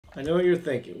I know what you're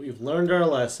thinking. We've learned our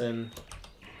lesson.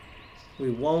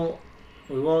 We won't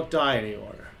die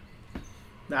anymore.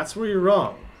 That's where you're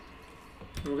wrong.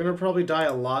 We're gonna probably die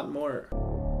a lot more.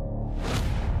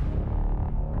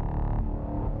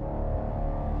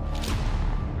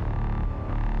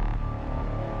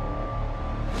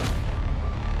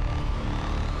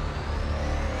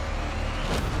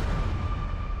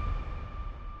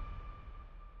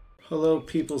 Hello,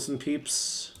 peoples and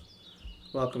peeps.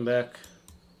 Welcome back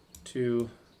to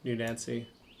Nude.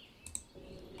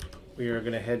 We are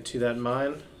going to head to that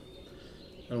mine,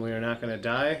 and we are not going to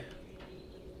die.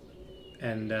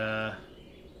 And,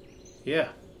 yeah.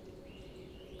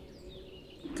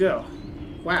 Go.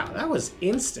 Wow, that was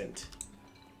instant.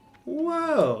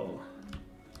 Whoa.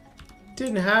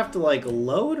 Didn't have to, like,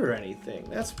 load or anything.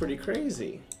 That's pretty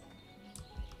crazy.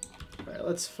 Alright,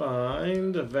 let's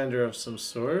find a vendor of some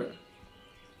sort.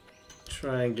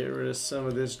 Try and get rid of some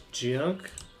of this junk.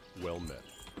 Well met.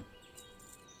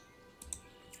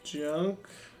 Junk.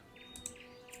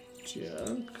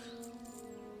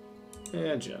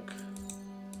 And junk.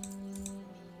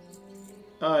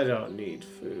 I don't need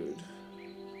food.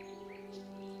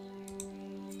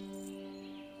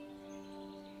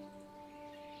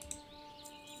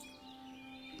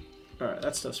 Alright,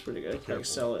 that stuff's pretty good. I can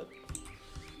sell it.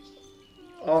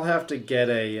 I'll have to get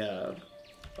a,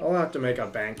 I'll have to make a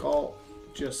bank call.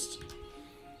 Just,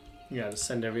 yeah, to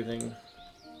send everything.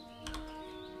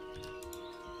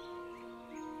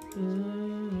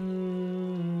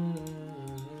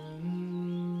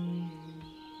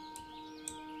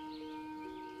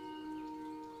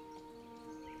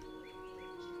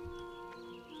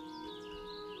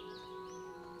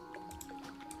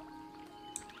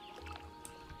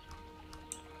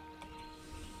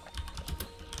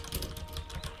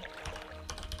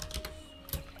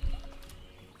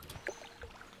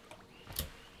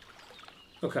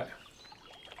 Okay.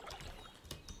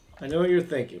 I know what you're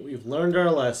thinking. We've learned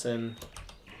our lesson.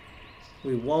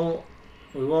 We won't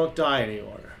die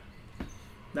anymore.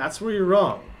 That's where you're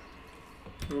wrong.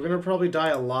 We're gonna probably die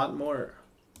a lot more.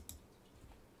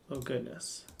 Oh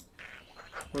goodness.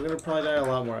 We're gonna probably die a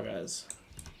lot more, guys.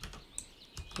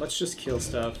 Let's just kill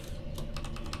stuff.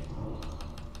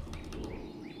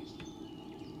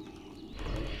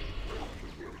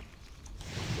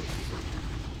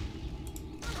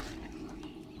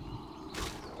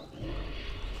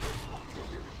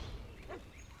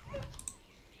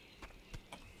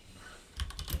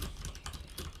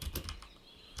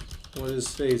 What is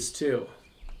phase 2?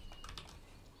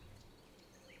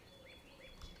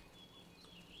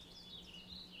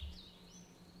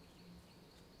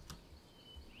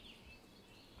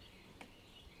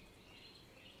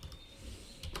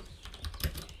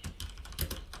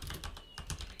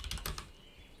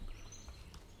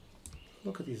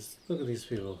 Look at these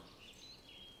people.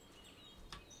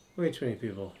 Way too many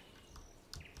people.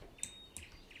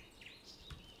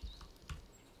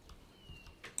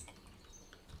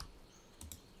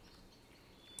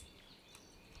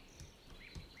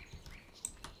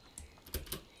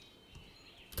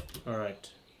 Alright.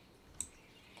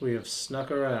 We have snuck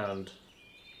around.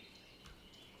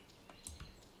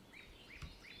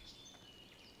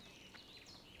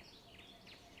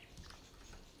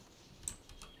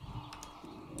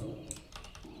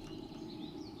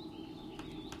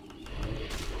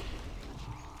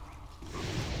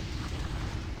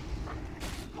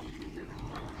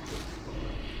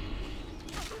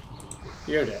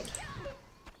 You're dead.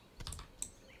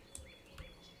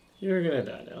 You're gonna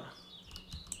die now.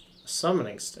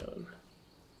 Summoning stone.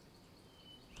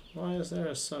 Why is there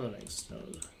a summoning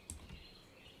stone?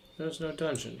 There's no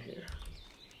dungeon here.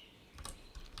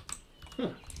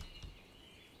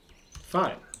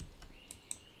 Fine.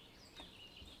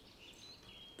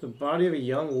 The body of a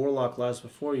young warlock lies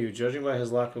before you. Judging by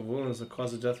his lack of wounds, the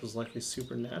cause of death was likely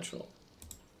supernatural.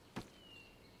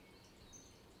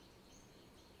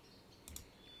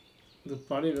 The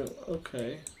body of a...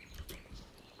 okay.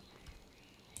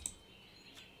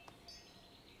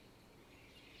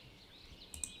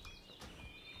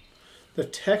 The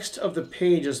text of the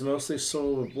page is mostly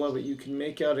soiled with blood, but you can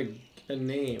make out a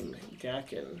name.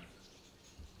 Gakken.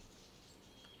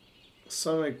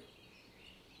 Some...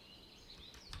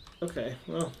 okay,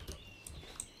 well...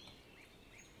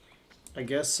 I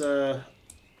guess, I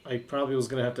probably was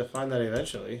gonna have to find that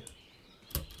eventually.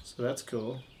 So that's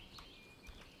cool.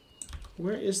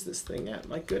 Where is this thing at?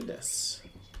 My goodness.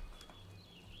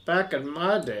 Back in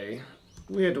my day,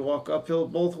 we had to walk uphill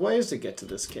both ways to get to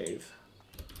this cave.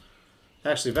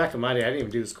 Actually, back in my day, I didn't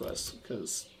even do this quest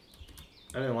because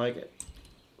I didn't like it.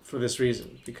 For this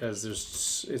reason, because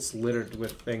it's littered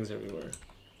with things everywhere.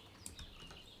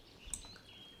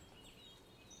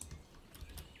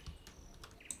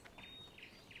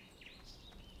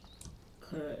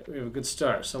 Alright, we have a good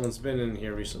start. Someone's been in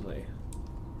here recently.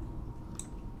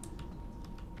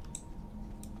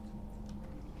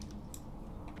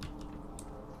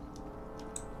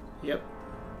 Yep.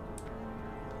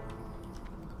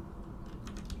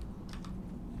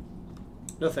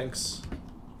 No thanks.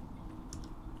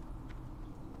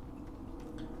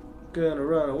 Gonna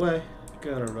run away.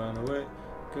 Gonna run away.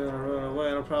 Gonna run away.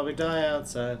 And I'll probably die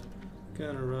outside.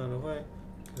 Gonna run away.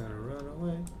 Gonna run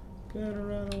away. Gonna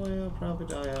run away. I'll probably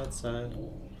die outside.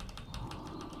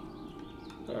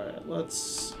 Alright,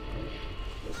 let's...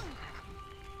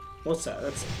 What's that?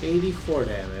 That's 84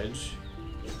 damage.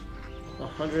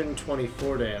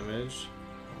 124 damage.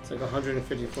 It's like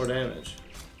 154 damage.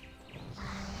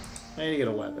 I need to get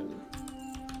a weapon.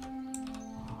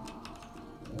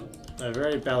 I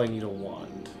very badly need a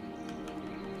wand.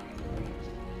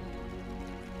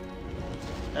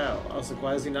 Oh, I was like,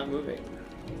 why is he not moving?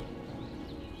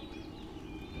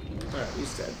 Alright,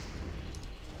 he's dead.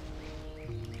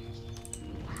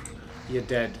 You're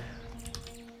dead.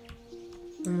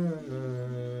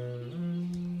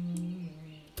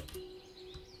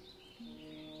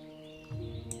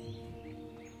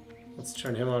 Let's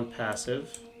turn him on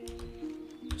passive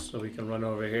so we can run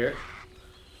over here.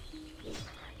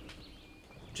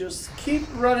 Just keep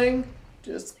running.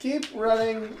 Just keep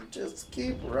running. Just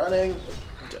keep running.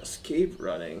 Just keep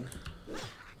running.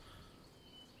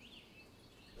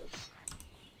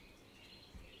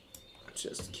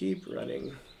 Just keep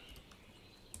running.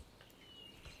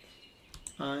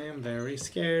 I am very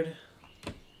scared.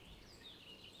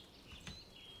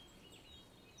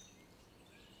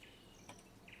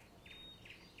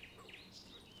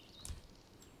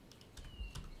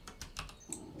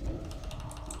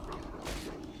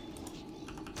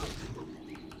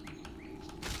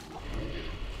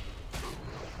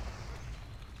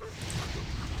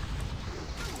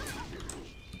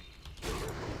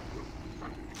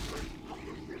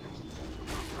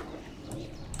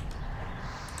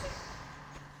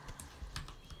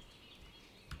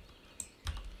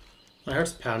 My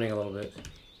heart's pounding a little bit.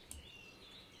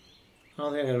 I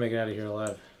don't think I'm gonna make it out of here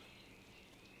alive.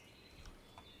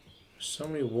 There's so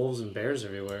many wolves and bears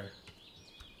everywhere.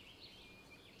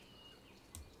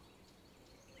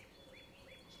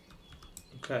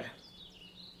 Okay.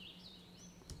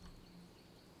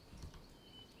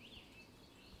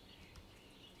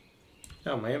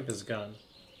 Oh, my imp is gone.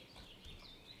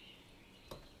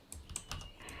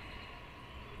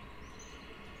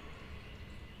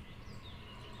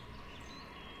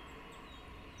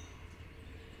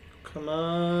 Come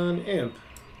on, imp.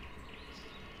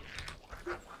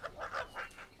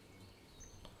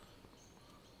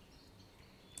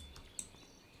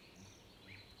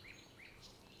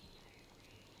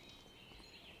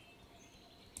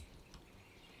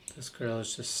 This girl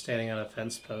is just standing on a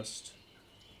fence post.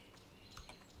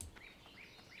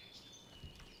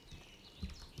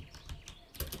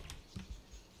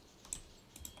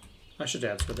 I should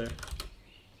dance with her.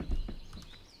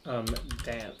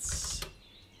 Dance.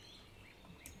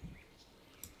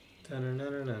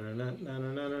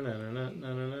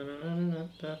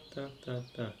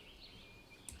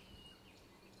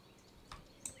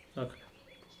 Okay.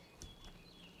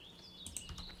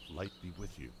 Light be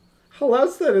with you. Hello,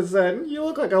 citizen. You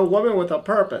look like a woman with a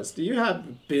purpose. Do you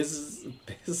have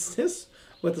business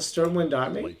with the Stormwind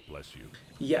Army? Light bless you.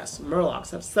 Yes,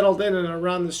 Murlocs have settled in and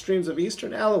around the streams of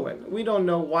eastern Elwynn. We don't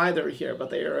know why they're here, but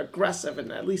they are aggressive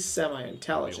and at least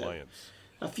semi-intelligent.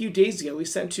 A few days ago, we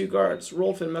sent 2 guards,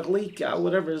 Rolf and Maglika,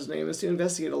 whatever his name is, to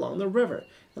investigate along the river,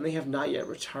 and they have not yet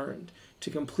returned. To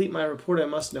complete my report, I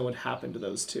must know what happened to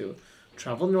those 2.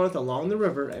 Travel north along the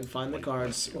river and find the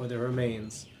guards or their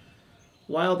remains.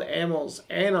 Wild animals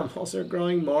are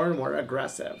growing more and more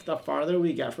aggressive the farther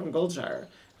we get from Goldshire,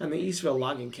 and the Eastville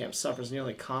logging camp suffers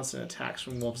nearly constant attacks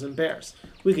from wolves and bears.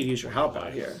 We could use your help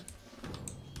out here.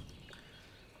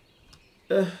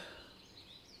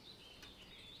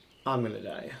 I'm gonna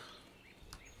die.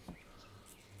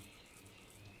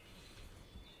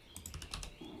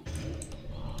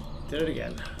 Did it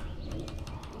again.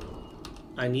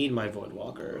 I need my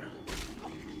Voidwalker.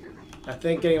 I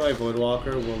think getting my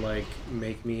Voidwalker will, like,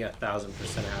 make me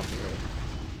 1000% happier.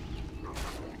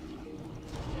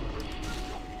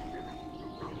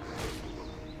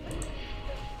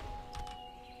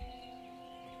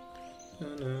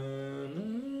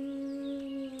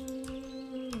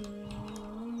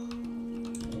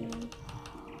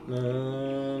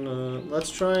 Let's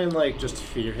try and, like, just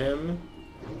fear him.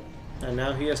 And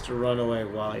now he has to run away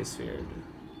while he's feared.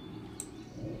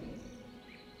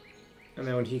 And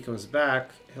then when he comes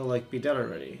back, he'll, like, be dead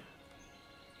already.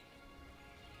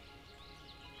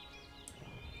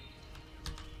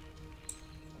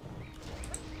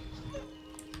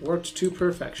 Worked to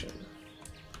perfection.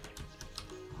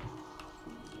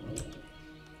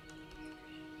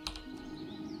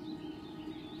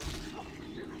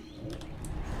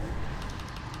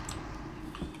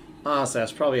 Honestly,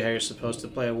 that's probably how you're supposed to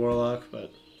play a warlock,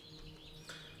 but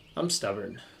I'm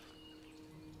stubborn.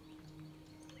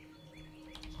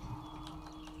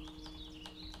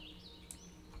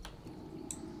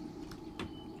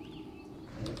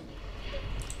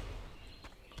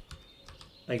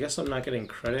 I guess I'm not getting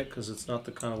credit because it's not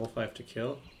the kind of wolf I have to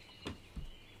kill.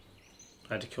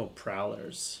 I had to kill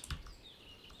prowlers.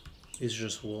 These are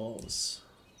just wolves.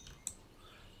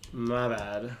 My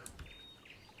bad.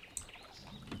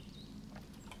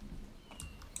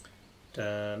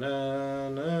 Da na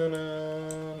na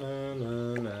na na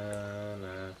na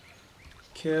na.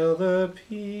 Kill the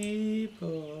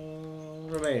people.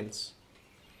 Remains.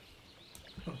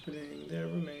 Opening their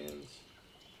remains.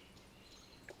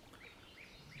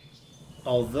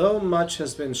 Although much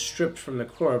has been stripped from the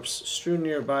corpse, strewn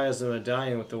nearby is a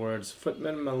medallion with the words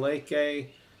Footman Malachi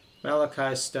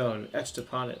Stone etched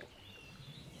upon it.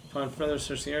 Upon further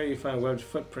searching the area, you find webbed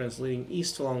footprints leading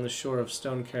east along the shore of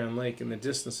Stone Cairn Lake. In the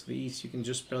distance to the east, you can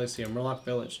just barely see a Murloc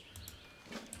village.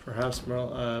 Perhaps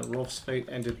Rolf's fate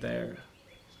ended there.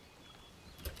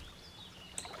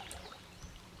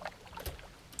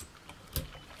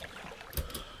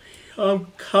 I'm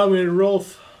coming,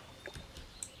 Rolf.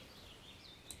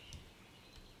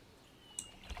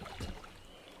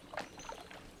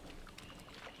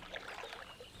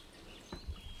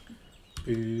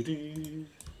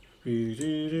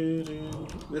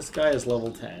 This guy is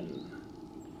level 10.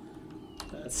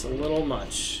 That's a little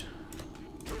much.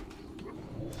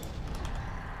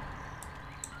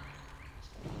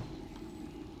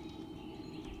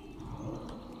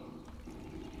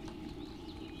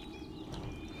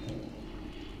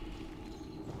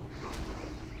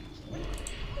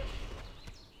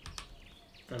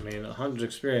 I mean, 100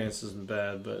 experience isn't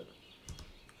bad, but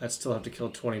I'd still have to kill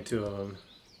 22 of them.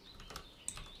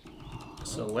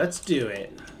 So let's do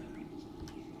it.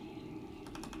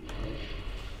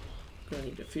 Gonna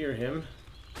need to fear him.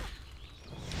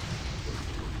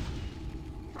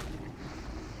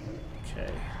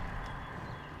 Okay.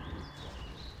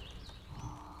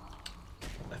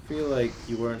 I feel like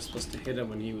you weren't supposed to hit him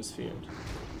when he was feared.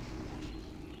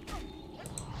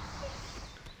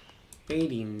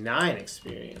 89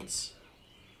 experience.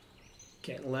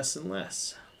 Getting less and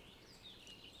less.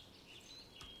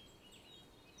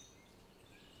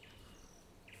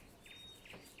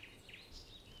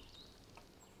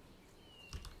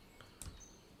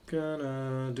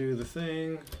 Gonna do the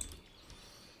thing.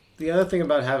 The other thing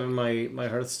about having my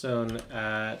Hearthstone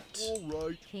at...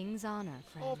 King's honor,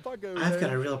 friend. I've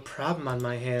got a real problem on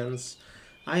my hands.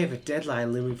 I have a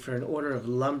deadline looming for an order of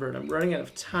lumber, and I'm running out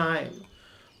of time.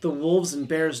 The wolves and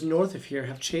bears north of here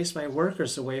have chased my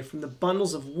workers away from the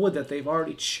bundles of wood that they've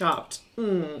already chopped.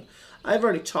 I've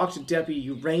already talked to Deputy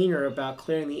Rayner about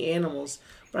clearing the animals,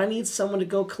 but I need someone to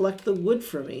go collect the wood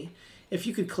for me. If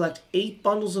you could collect 8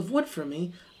 bundles of wood for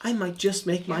me, I might just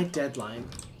make my deadline.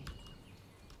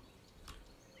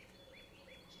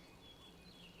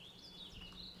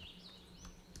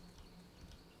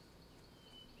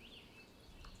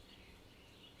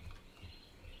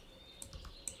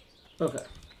 Okay.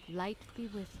 Light be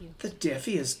with you. The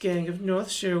Defias gang of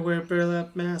Northshire wear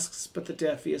burlap masks, but the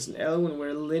Defias and Elwynn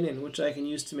wear linen, which I can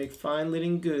use to make fine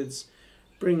linen goods.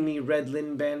 Bring me red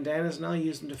linen bandanas and I'll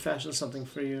use them to fashion something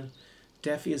for you.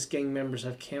 Defias gang members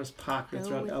have camps pocketed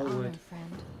throughout Elwood.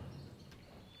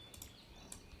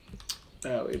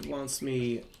 Oh, it wants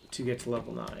me to get to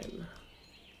level 9.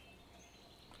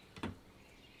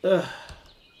 Ugh.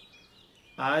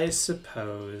 I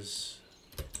suppose.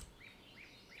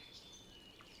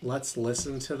 Let's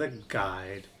listen to the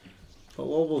guide. But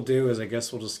what we'll do is I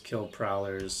guess we'll just kill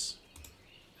prowlers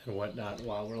and whatnot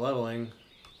while we're leveling.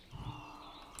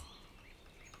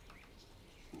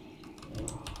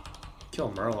 Kill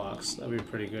Murlocs, that'd be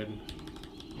pretty good.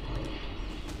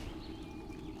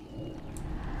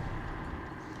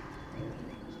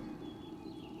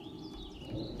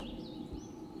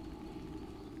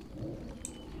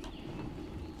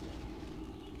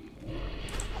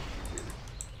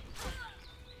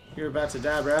 You're about to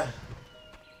die, bruh.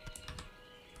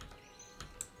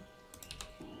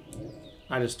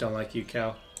 I just don't like you,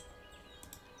 Cal.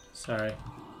 Sorry.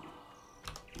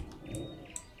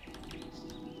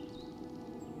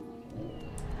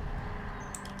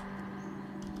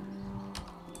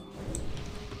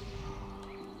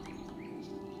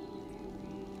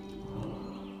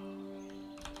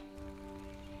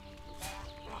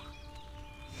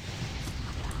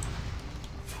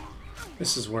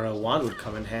 This is where a wand would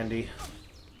come in handy.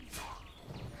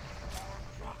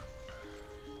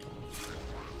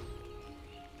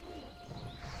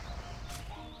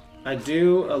 I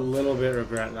do a little bit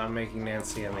regret not making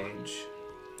Nancy a mage.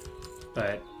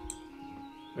 But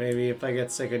maybe if I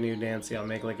get sick of Nude Nancy, I'll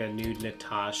make like a Nude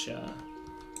Natasha.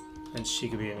 And she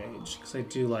could be a mage. Because I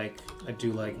do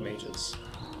like mages.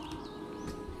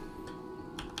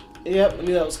 Yep, I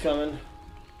knew that was coming.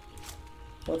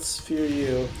 Let's fear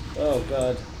you. Oh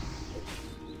god.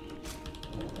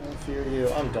 I fear you.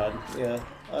 I'm done. Yeah,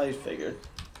 I figured.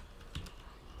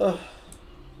 Ugh.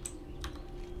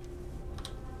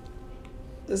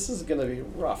 This is gonna be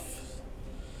rough.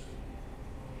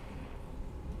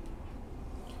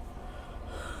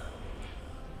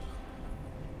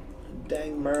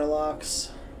 Dang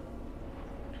Murlocs.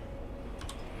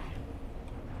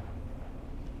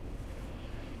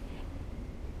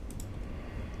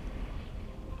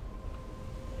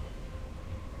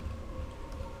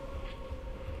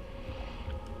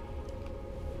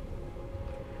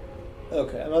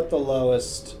 Okay, I'm at the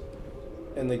lowest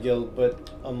in the guild, but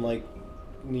I'm like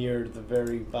near the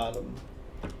very bottom.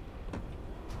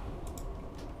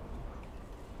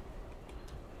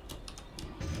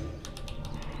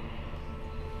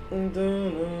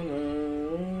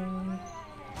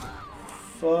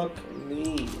 Fuck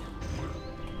me.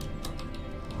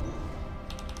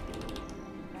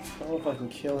 I don't know if I can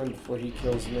kill him before he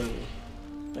kills me.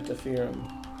 I have to fear him.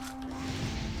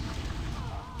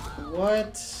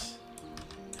 What?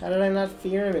 How did I not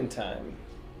fear him in time?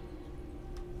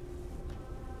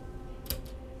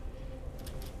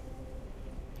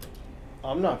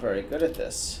 I'm not very good at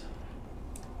this.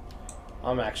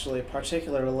 I'm actually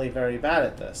particularly very bad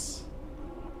at this.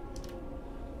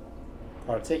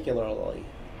 Particularly.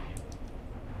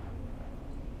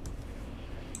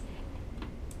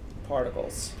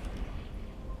 Particles.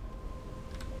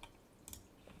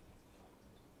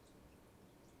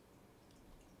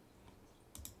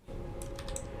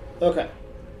 Okay.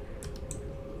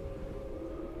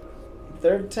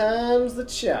 Third time's the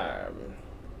charm.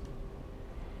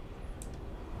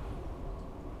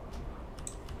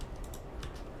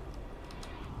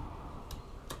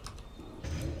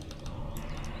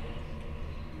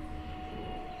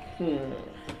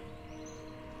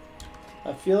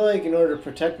 I feel like in order to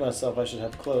protect myself, I should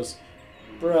have close.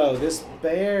 Bro, this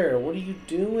bear, what are you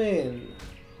doing?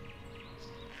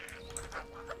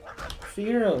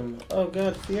 Fear him. Oh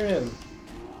god, fear him.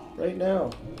 Right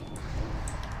now.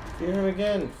 Fear him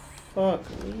again. Fuck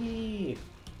me.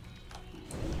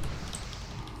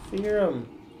 Fear him.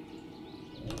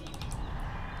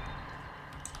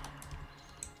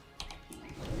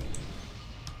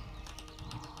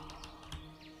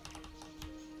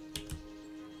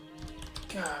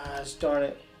 Gosh darn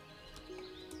it.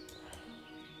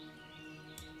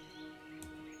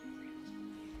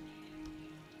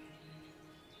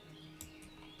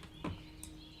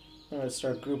 I'm gonna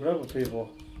start grouping up with people.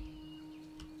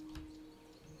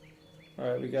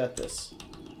 Alright, we got this.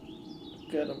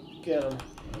 Get him, get him.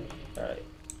 Alright.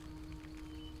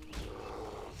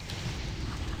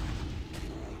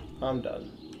 I'm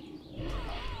done.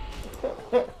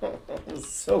 I'm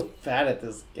so bad at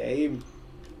this game.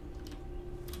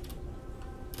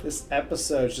 This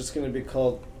episode's just gonna be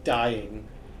called Dying.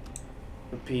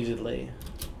 Repeatedly.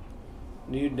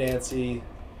 Nude Nancy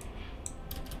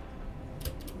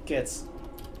gets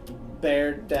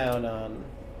bared down on.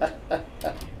 But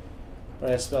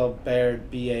I spell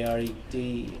bared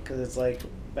B-A-R-E-D because it's like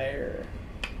bear.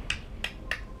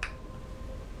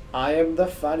 I am the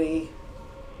funny.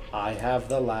 I have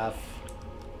the laugh.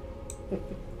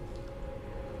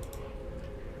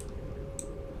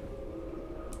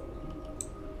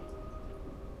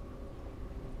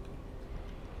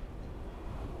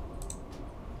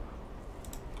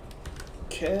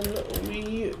 Can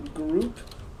we group?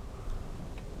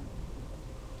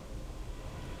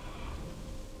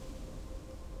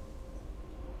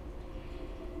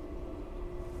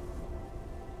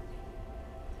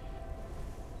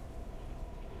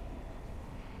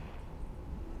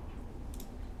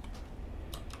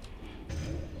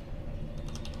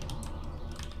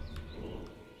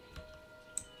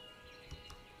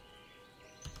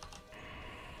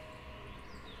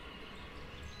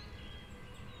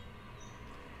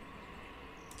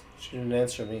 She didn't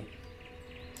answer me.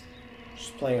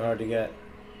 She's playing hard to get.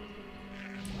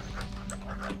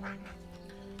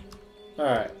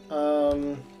 Alright,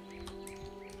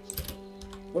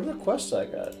 what are the quests I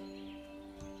got?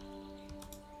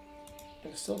 I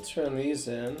can still turn these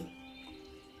in.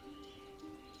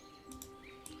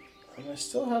 I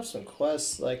still have some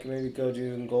quests, like maybe go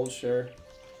do in Goldshire.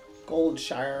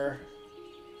 Goldshire.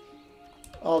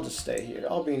 I'll just stay here.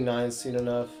 I'll be 9 soon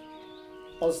enough.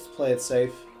 I'll just play it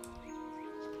safe.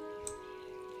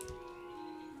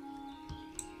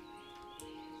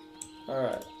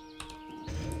 Alright.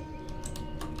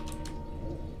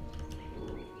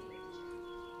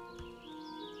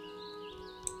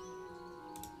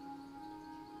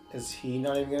 Is he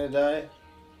not even gonna die?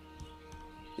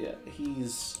 Yeah,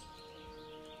 he's...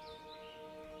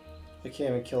 I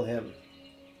can't even kill him.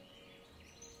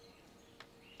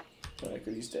 Alright,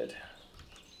 good, he's dead.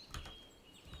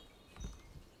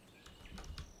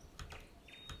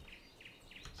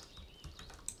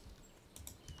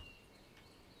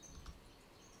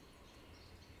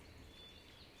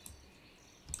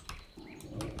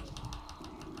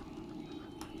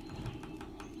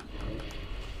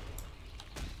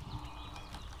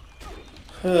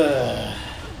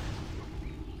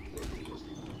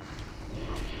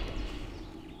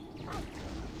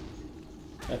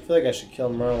 I feel like I should kill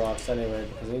Murlocs anyway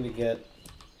because I need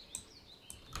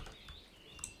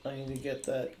to get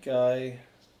that guy.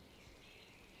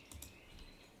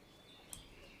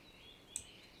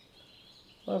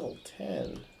 Level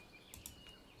 10.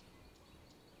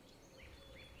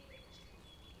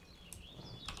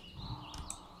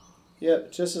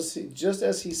 Yep, just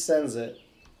as he sends it.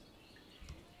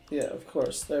 Yeah, of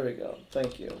course. There we go.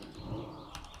 Thank you.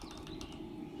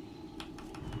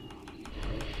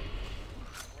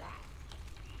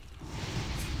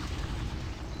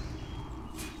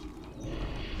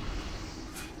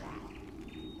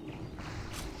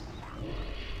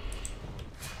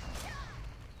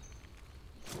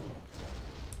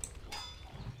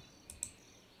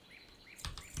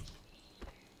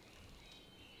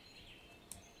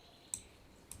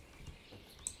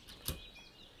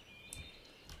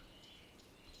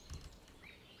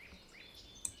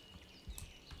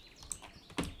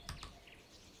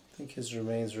 I think his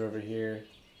remains are over here.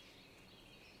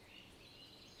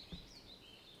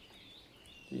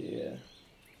 Yeah.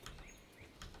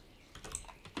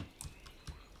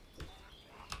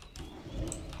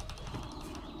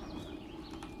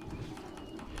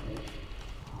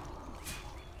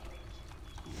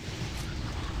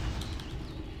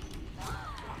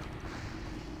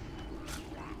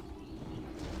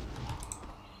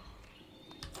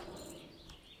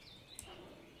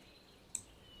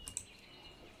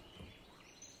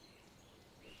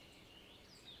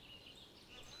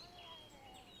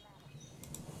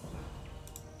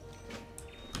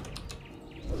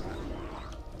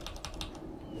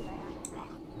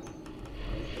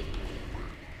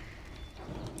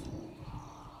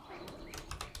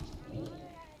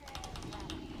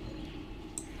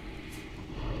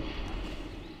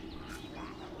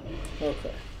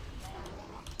 Okay.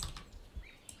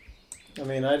 I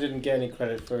mean, I didn't get any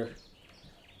credit for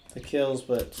the kills,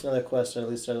 but it's another quest at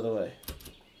least out of the way.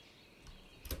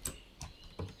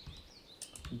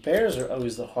 Bears are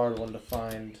always the hard one to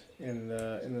find in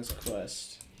this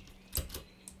quest.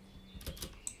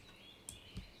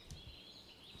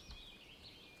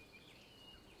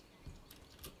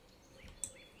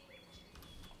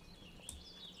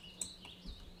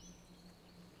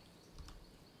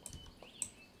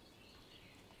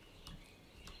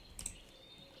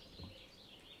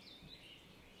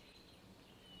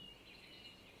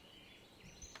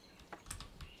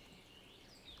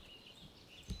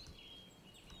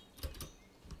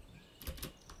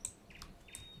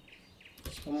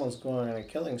 Someone's going on a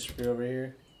killing spree over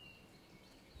here.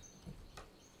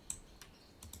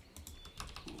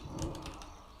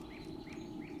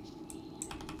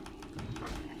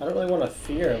 I don't really want to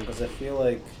fear him because I feel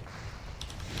like...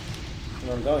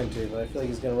 well, I'm going to, but I feel like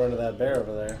he's going to run to that bear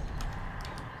over there.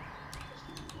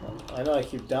 I know I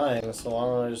keep dying, so why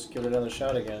don't I just give it another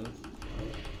shot again?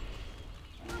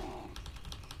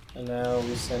 And now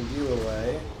we send you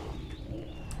away.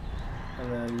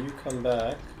 And then you come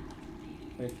back.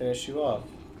 We finish you off.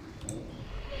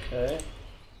 Okay.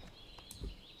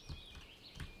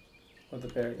 Where'd the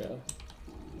bear go?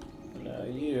 And now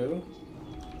you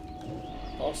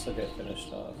also get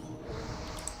finished off.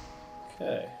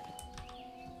 Okay.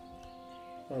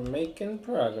 We're making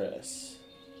progress.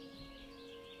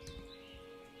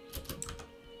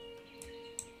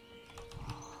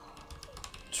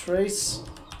 Trace.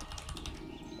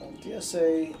 Oh,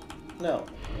 DSA. No.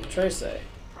 Trace.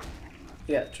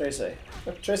 Yeah, Trace.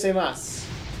 Trace más.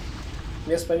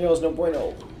 Mi español es no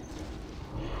bueno.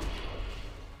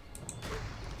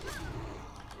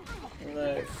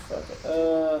 No, fuck it.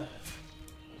 Alright,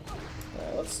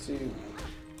 let's do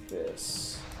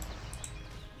this.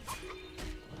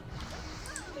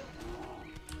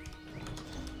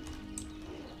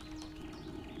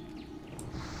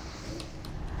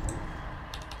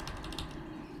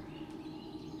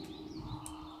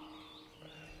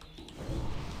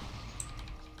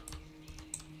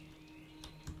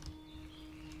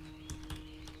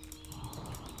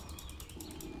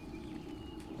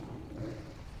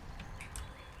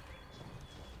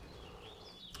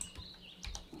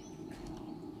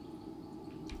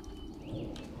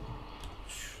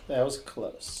 That was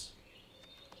close.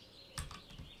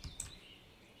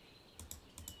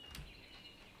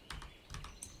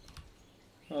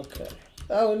 Okay.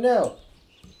 Oh no!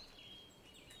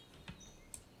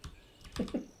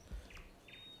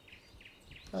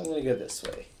 I'm gonna go this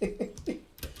way.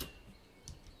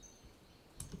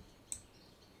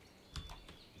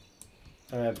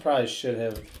 I probably should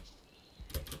have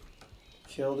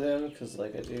killed him because,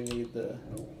 like, I do need the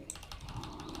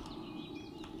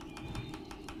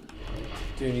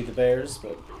bears,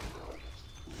 but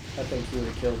I think he would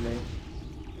have killed me.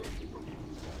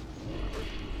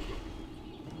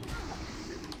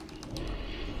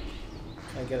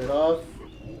 Can I get it off?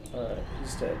 Alright,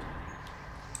 he's dead.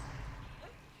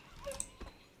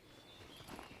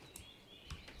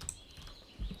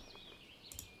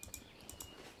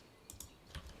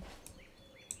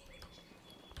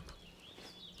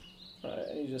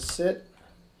 Alright, you just sit.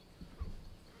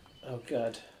 Oh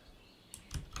god.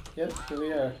 Yep, here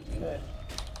we are. Okay.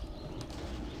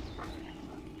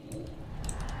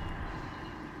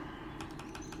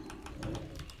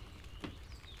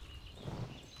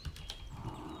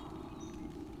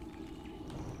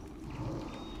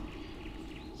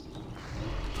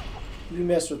 You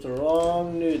messed with the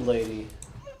wrong nude lady,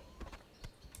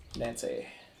 Nancy.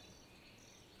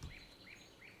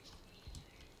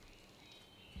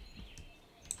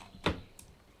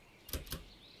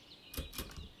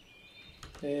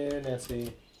 Hey,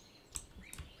 Nancy.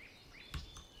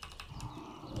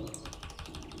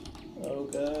 Oh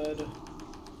god.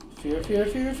 Fear, fear,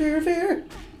 fear, fear, fear!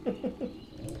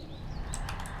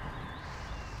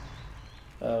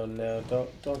 Oh no,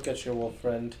 don't get your wolf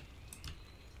friend.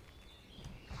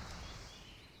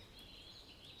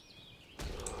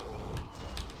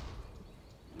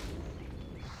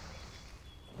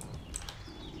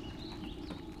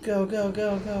 Go, go,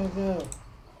 go, go, go.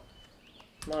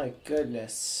 My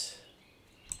goodness.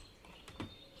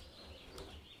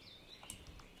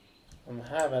 I'm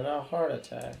having a heart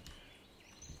attack.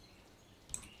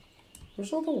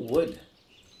 Where's all the wood?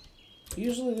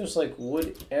 Usually there's like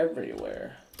wood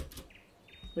everywhere.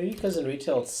 Maybe because in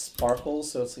retail it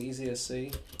sparkles so it's easy to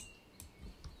see.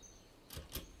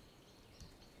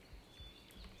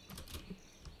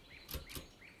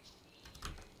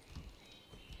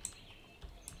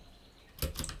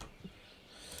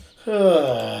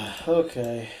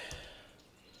 Okay.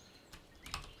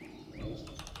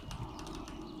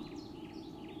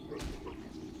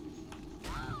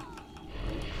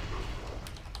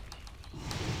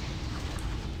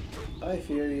 I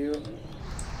fear you.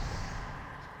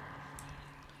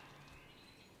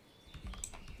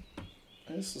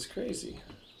 This is crazy.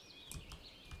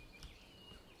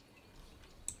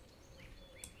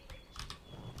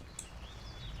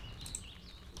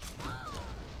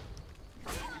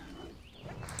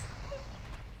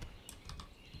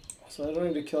 So I don't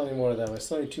need to kill any more of them. I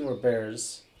still need 2 more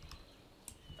bears.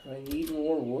 I need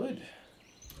more wood.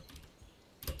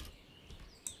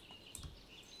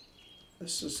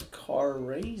 This is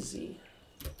crazy.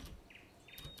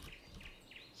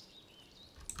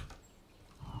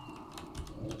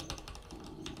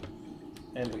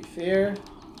 And we fear.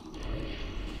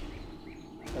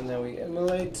 And then we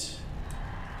immolate.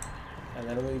 And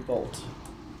then we bolt.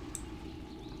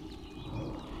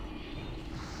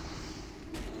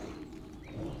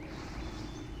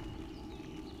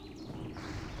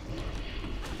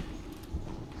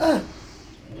 Ah!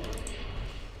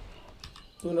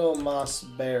 Uno mas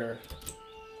bear.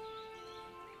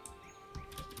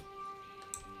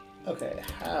 Okay,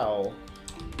 how?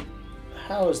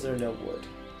 How is there no wood?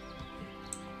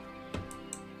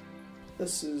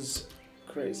 This is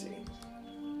crazy.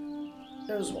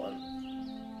 There's one.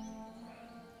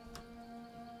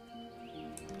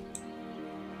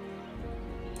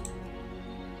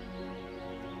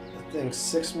 I think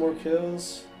 6 more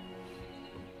kills.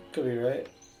 Could be right.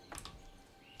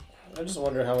 I just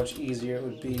wonder how much easier it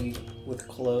would be with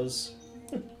clothes.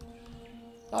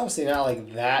 Obviously not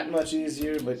like that much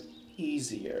easier, but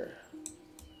easier.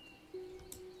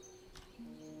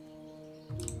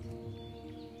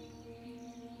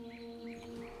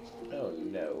 Oh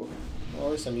no. Well,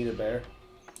 at least I need a bear.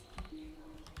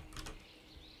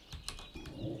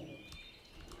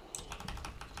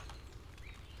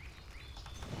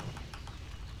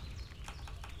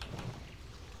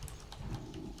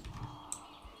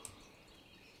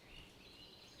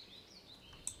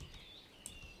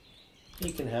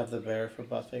 You can have the bear for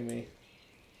buffing me.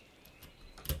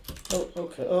 Oh,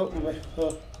 okay. Oh, my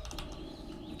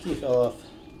key fell off.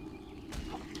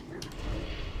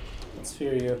 Let's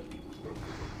fear you.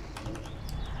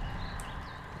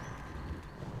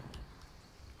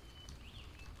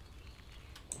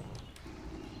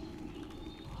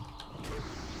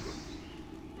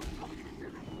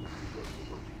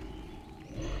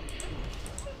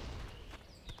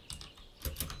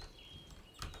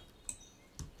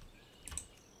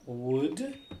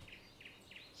 wood.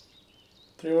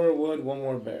 3 more wood, 1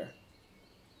 more bear.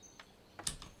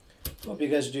 Hope you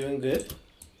guys are doing good.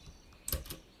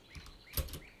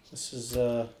 This is,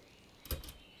 I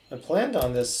planned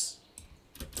on this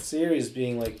series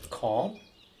being, like, calm.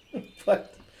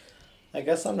 But I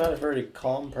guess I'm not a very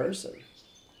calm person.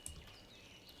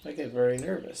 I get very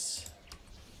nervous.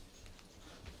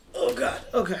 Oh god,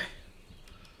 okay.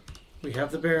 We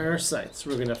have the bear in our sights.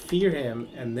 We're gonna fear him,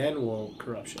 and then we'll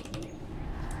corruption.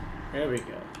 There we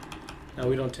go. Now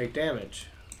we don't take damage.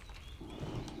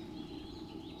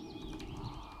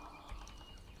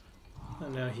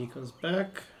 And now he comes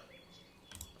back.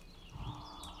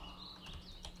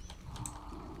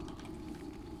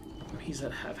 He's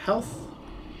at half health.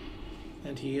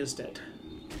 And he is dead.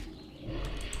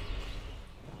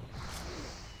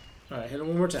 Alright, hit him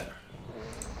one more time.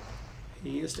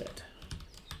 He is dead.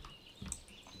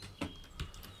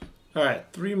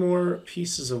 Alright, 3 more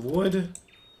pieces of wood.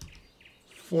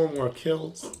 4 more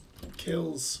kills.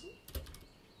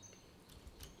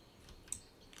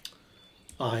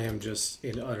 I am just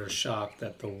in utter shock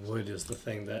that the wood is the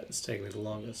thing that is taking me the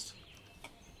longest.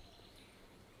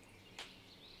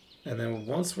 And then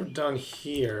once we're done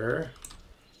here,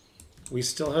 we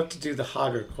still have to do the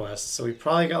Hogger quest. So we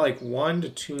probably got like 1 to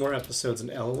 2 more episodes in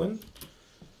Elwynn.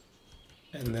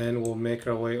 And then we'll make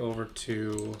our way over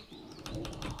to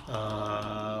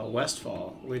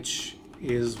Westfall, which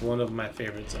is one of my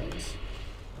favorite zones.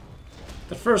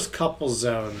 The first couple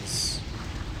zones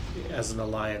as an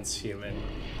Alliance human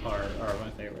are my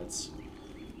favorites.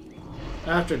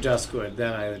 After Duskwood,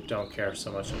 then I don't care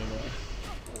so much anymore.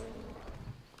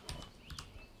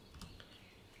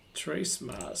 Trace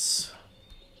Moss.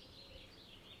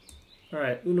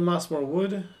 Alright, Una Moss, more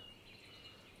wood.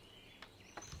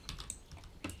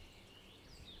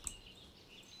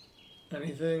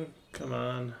 Anything? Come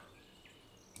on.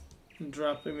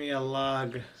 Dropping me a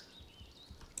log.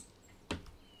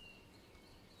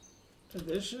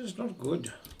 This is not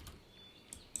good.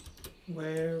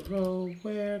 Where, oh,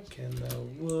 where can the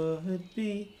wood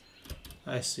be?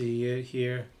 I see it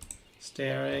here,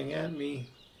 staring at me.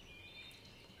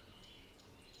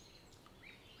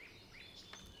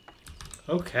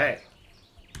 Okay.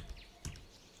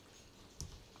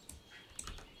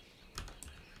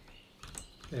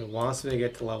 It wants me to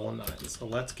get to level 9, so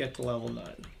let's get to level 9.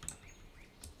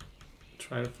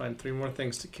 Trying to find 3 more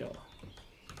things to kill.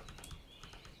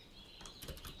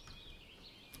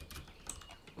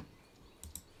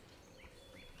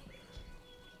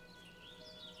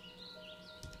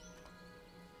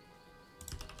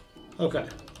 Okay.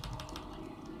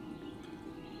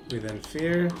 We then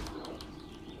fear.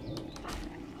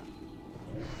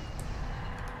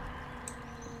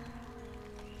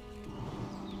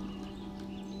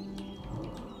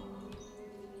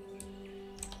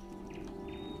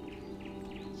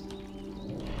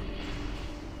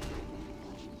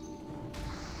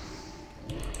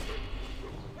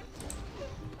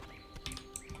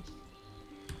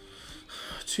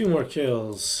 Two more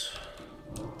kills.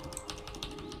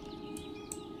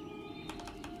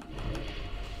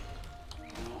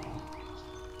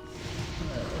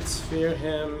 Alright, let's fear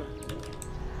him.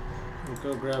 We'll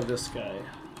go grab this guy.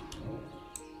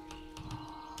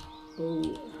 Oh.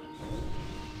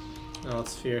 Now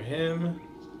let's fear him.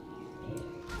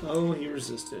 Oh, he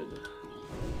resisted.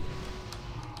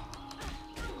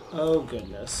 Oh,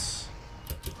 goodness.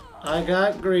 I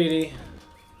got greedy.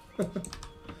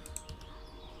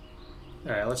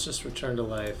 Alright, let's just return to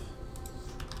life.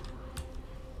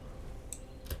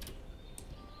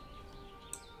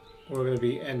 We're going to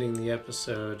be ending the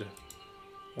episode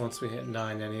once we hit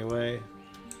 9 anyway.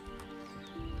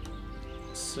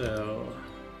 So...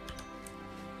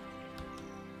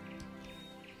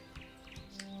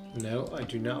 no, I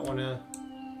do not want to...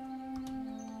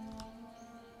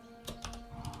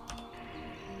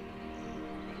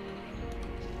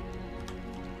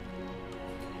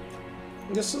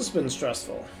 This has been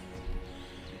stressful.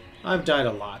 I've died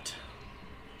a lot.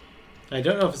 I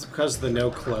don't know if it's because of the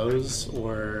no clothes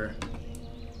or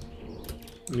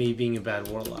me being a bad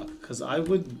warlock. Because I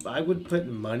would put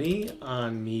money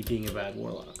on me being a bad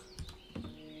warlock.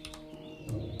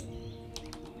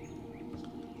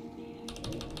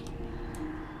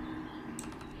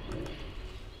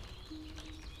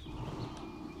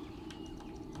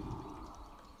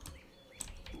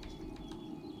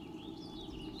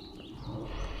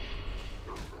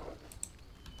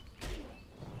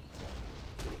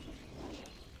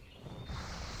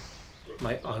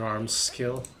 My unarmed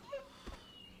skill.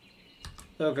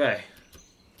 Okay.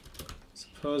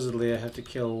 Supposedly I have to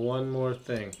kill one more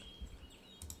thing.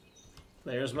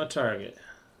 There's my target.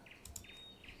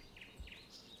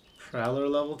 Prowler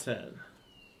level 10.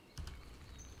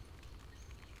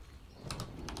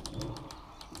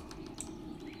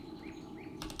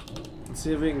 Let's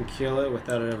see if we can kill it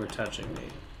without it ever touching me.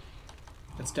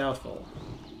 It's doubtful,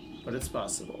 but it's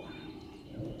possible.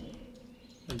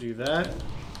 I'll do that,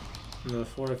 and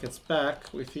before it gets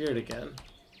back, we fear it again.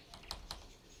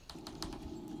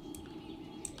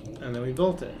 And then we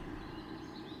bolt it.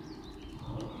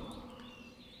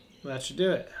 That should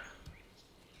do it.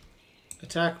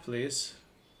 Attack, please.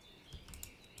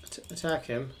 Attack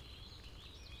him.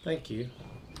 Thank you.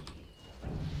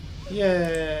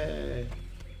 Yay!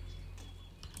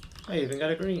 I even got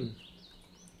a green.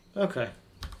 Okay.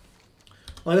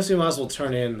 Well, I guess we might as well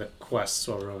turn in the quests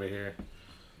while we're over here.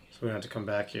 So we don't have to come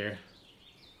back here.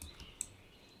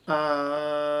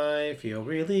 I feel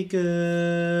really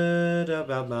good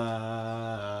about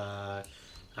myself.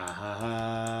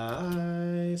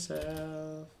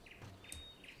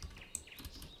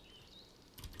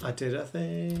 I did a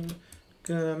thing.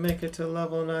 Gonna make it to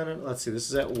level 9. Let's see, this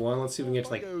is at 1. Let's see if we can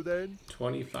get to like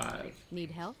 25.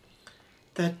 Need help?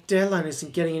 That deadline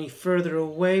isn't getting any further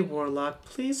away, Warlock.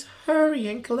 Please hurry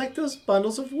and collect those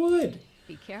bundles of wood.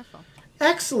 Be careful.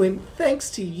 Excellent. Thanks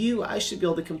to you, I should be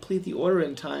able to complete the order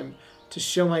in time. To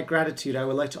show my gratitude, I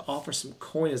would like to offer some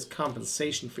coin as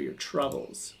compensation for your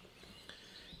troubles.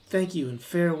 Thank you and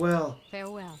farewell.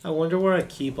 Farewell. I wonder where I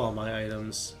keep all my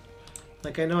items.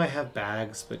 Like, I know I have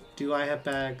bags, but do I have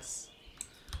bags?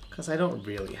 Because I don't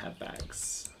really have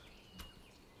bags.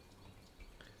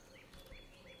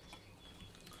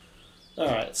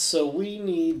 Alright, so we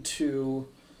need to...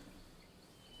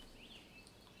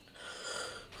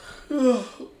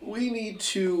 we need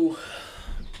to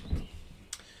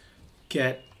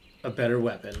get a better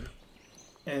weapon.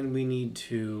 And we need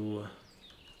to...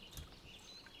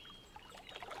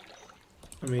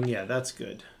 I mean, yeah, that's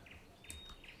good.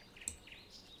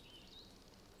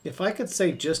 If I could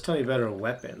say just tell me better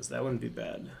weapons, that wouldn't be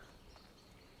bad.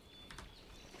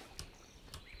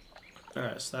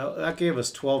 Alright, so that gave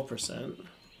us 12%. Let's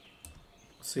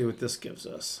see what this gives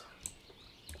us.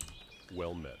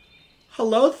 Well met.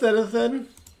 Hello, Thinathan.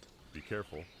 Be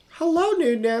careful. Hello,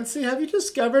 Nude Nancy. Have you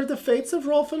discovered the fates of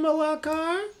Rolf and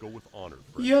Malakar? Go with honor,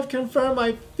 friend. You have confirmed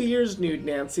my fears, Nude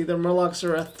Nancy. The Murlocs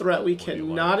are a threat we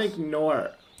cannot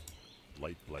ignore.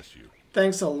 Light bless you.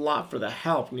 Thanks a lot for the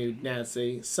help, Nude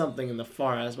Nancy. Something in the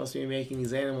forest must be making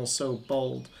these animals so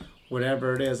bold.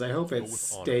 Whatever it is, I hope it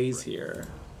stays here.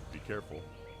 Be careful.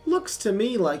 Looks to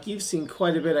me like you've seen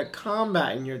quite a bit of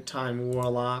combat in your time,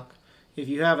 Warlock. If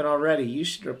you haven't already, you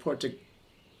should report to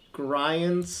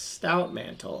Grian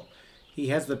Stoutmantle. He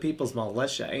has the People's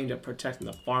Militia aimed at protecting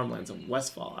the farmlands of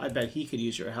Westfall. I bet he could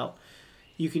use your help.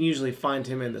 You can usually find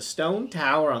him in the stone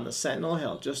tower on the Sentinel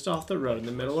Hill, just off the road in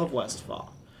the middle of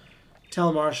Westfall.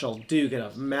 Tell Marshal Dugan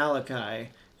of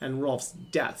Malachi and Rolf's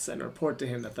deaths and report to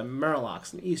him that the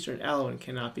Murlocs in eastern Elwynn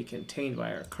cannot be contained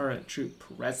by our current troop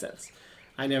presence.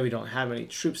 I know we don't have any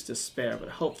troops to spare, but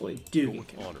hopefully Dugan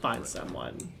can find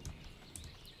someone.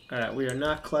 Alright, we are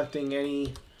not collecting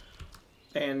any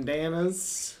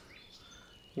bandanas.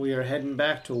 We are heading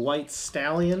back to White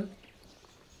Stallion.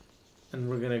 And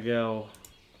we're gonna go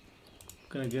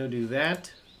do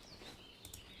that.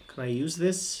 Can I use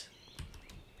this?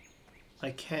 I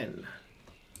can.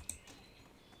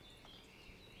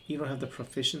 You don't have the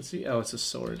proficiency? Oh, it's a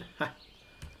sword. Ha.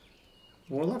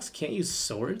 Warlocks can't use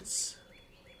swords?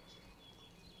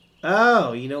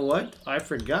 Oh, you know what? I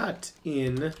forgot.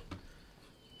 In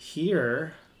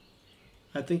here,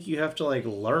 I think you have to, like,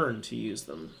 learn to use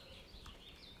them.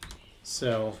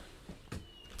 So,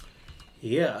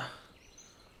 yeah.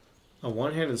 A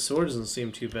one-handed sword doesn't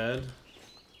seem too bad.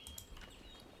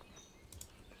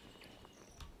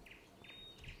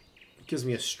 It gives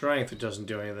me a strength, it doesn't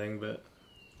do anything, but...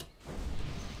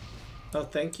 Oh,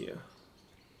 thank you.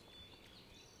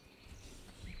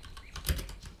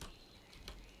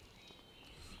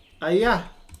 Yeah.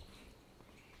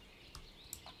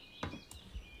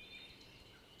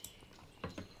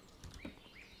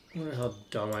 I wonder how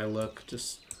dumb I look,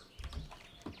 just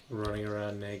running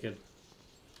around naked.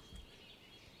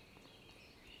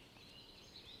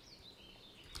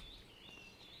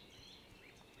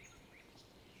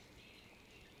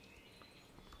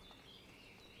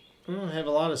 I have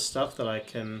a lot of stuff that I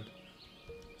can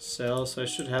sell, so I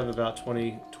should have about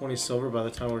 20 silver by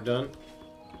the time we're done.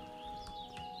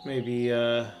 Maybe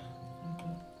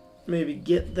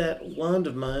get that wand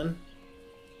of mine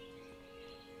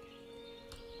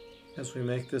as we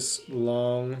make this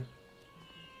long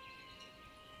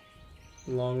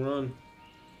run.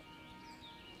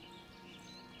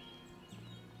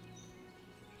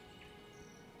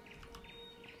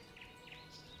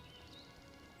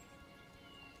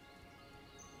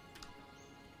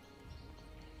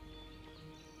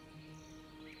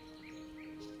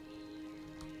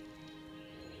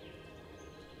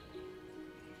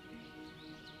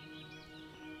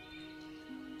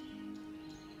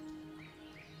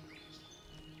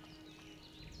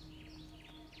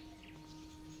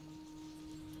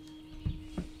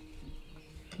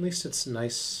 At least it's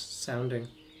nice sounding.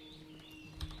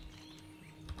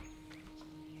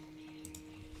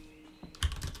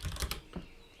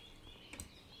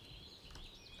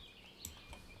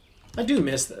 I do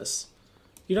miss this.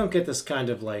 You don't get this kind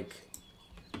of like,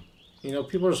 you know,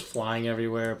 people are just flying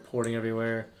everywhere, porting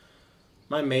everywhere.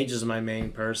 My mage is my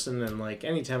main person, and like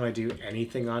anytime I do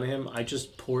anything on him, I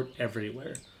just port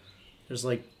everywhere. There's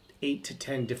like 8 to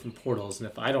 10 different portals, and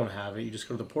if I don't have it, you just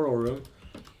go to the portal room,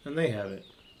 and they have it.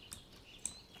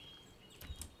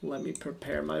 Let me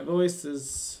prepare my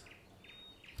voices.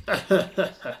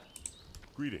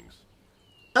 Greetings.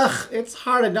 Ugh, it's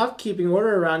hard enough keeping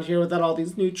order around here without all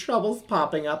these new troubles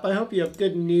popping up. I hope you have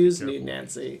good news, Nude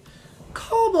Nancy.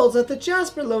 Kobolds at the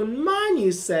Jasperlone mine,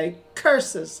 you say?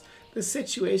 Curses! The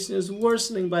situation is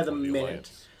worsening by the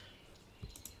minute.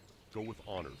 Go with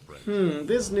honor, friend.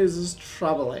 This news is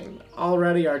troubling.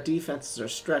 Already our defenses are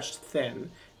stretched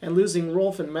thin, and losing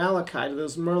Rolf and Malachi to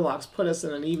those Murlocs put us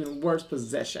in an even worse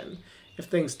position. If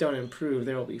things don't improve,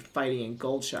 there will be fighting in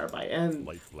Goldshire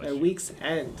by week's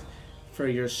end. For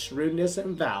your shrewdness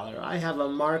and valor, I have a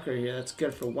marker here that's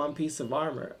good for 1 piece of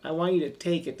armor. I want you to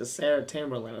take it to Sarah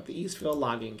Timberland at the Eastville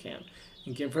logging camp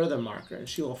and give her the marker, and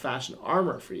she will fashion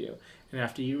armor for you. And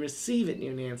after you receive it,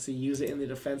 New Nancy, use it in the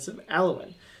defense of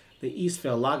Elwynn. The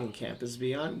Eastville logging camp is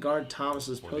beyond Guard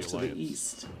Thomas's post to the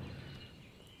east.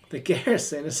 The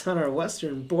garrison is on our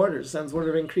western border, sends word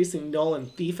of increasing gnoll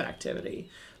and thief activity.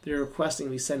 They're requesting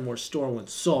we send more Stormwind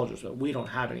soldiers, but we don't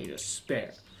have any to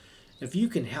spare. If you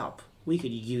can help, we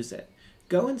could use it.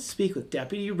 Go and speak with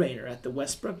Deputy Rayner at the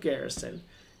Westbrook garrison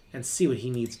and see what he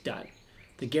needs done.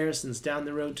 The garrison's down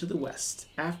the road to the west.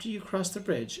 After you cross the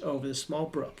bridge over the small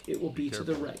brook, it will be to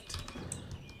the right.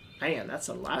 Man, that's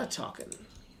a lot of talking.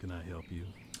 Can I help you?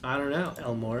 I don't know,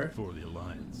 Elmore. For the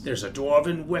Alliance. There's a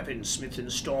dwarven weaponsmith in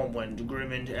Stormwind,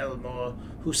 Grimond Elmore,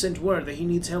 who sent word that he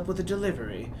needs help with a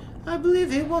delivery. I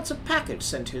believe he wants a package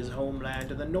sent to his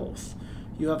homeland in the north.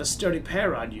 You have a sturdy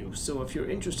pair on you, so if you're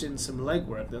interested in some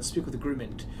legwork, then speak with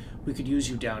Grimond. We could use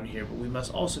you down here, but we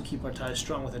must also keep our ties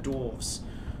strong with the dwarves.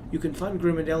 You can find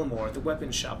Grimond Elmore at the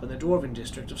weapons shop in the Dwarven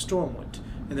district of Stormwind,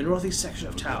 in the northeast section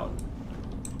of town.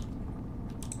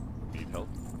 Need help?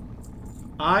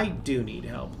 I do need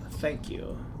help, thank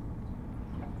you.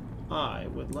 I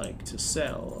would like to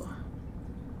sell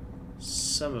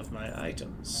some of my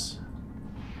items.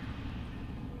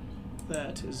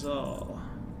 That is all.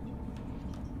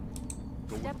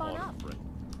 Go with Step on honor, up. friend.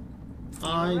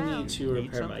 I around. need to Need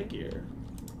repair my something? gear.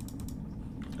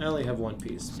 I only have 1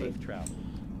 piece. Safe travel.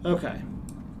 Okay.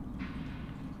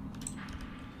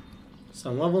 So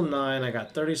I'm level 9, I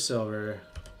got 30 silver.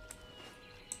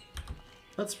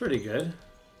 That's pretty good.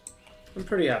 I'm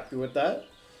pretty happy with that.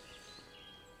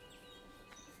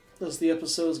 As the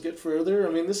episodes get further,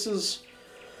 I mean, this is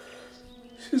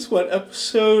what,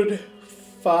 episode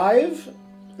 5?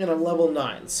 And I'm level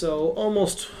 9, so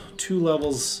almost 2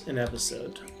 levels an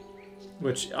episode.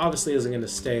 Which obviously isn't going to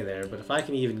stay there, but if I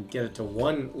can even get it to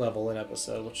 1 level an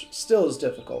episode, which still is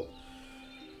difficult,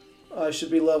 I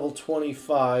should be level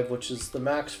 25, which is the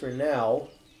max for now,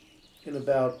 in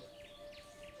about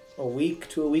a week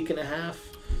to a week and a half.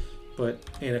 But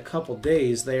in a couple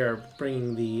days, they are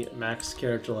bringing the max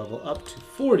character level up to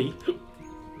 40,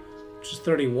 which is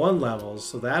 31 levels,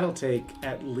 so that'll take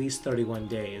at least 31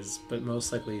 days, but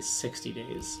most likely 60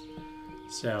 days.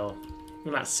 So,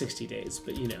 well, not 60 days,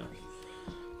 but you know.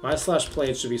 My slash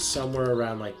play should be somewhere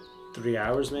around like 3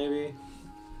 hours maybe.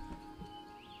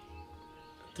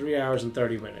 3 hours and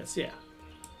 30 minutes, yeah.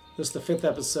 This is the 5th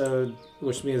episode,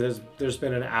 which means there's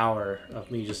been an hour of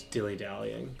me just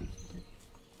dilly-dallying.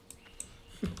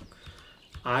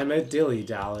 I'm a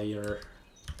dilly-dallyer.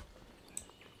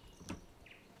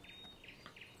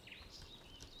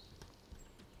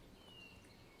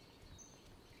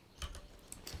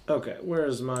 Okay,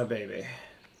 where's my baby?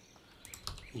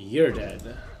 You're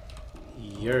dead.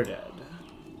 You're dead.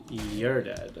 You're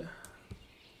dead.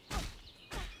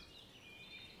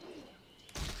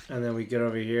 And then we get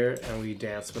over here and we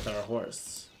dance with our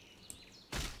horse.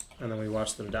 And then we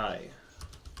watch them die.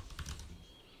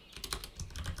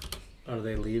 Or do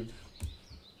they leave?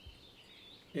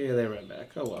 Yeah, they ran back.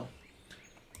 Oh well.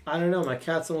 I don't know, my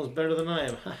cat's almost better than I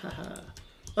am. Ha ha ha.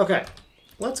 Okay.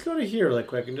 Let's go to here really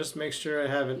quick and just make sure I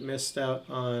haven't missed out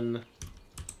on...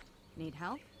 Need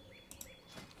help?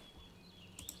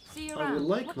 See you I around. would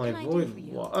like What my can I do void for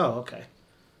you? wall. Oh, okay.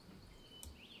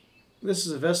 This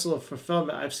is a vessel of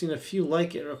fulfillment. I've seen a few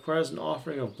like it. It requires an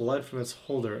offering of blood from its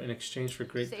holder in exchange for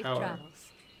great Safe power. travels.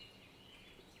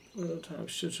 Little time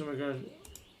shoots from my guard.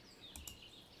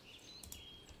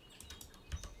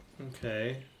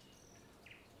 Okay.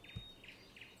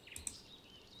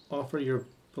 Offer your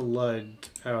blood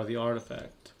to power the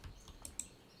artifact.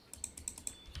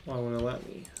 Why won't it let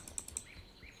me?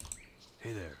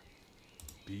 Hey there.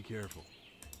 Be careful.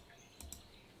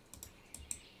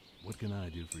 What can I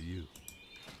do for you?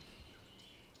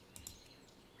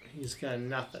 He's got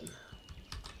nothing.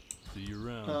 See you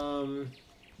around.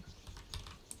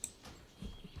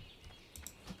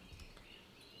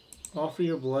 Offer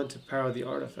your blood to power the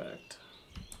artifact.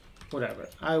 Whatever.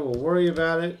 I will worry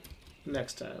about it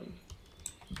next time.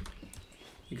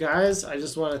 You guys, I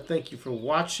just want to thank you for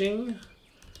watching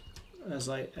as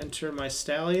I enter my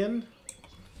stallion.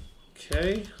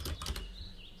 Okay.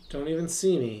 Don't even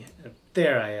see me.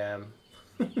 There I am.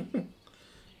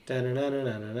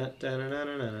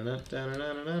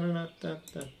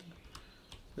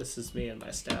 This is me and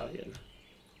my stallion.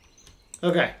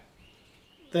 Okay.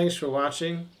 Thanks for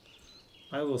watching.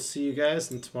 I will see you guys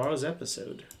in tomorrow's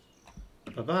episode.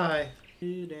 Bye-bye.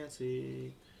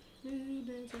 Dancing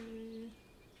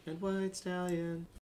and white stallion.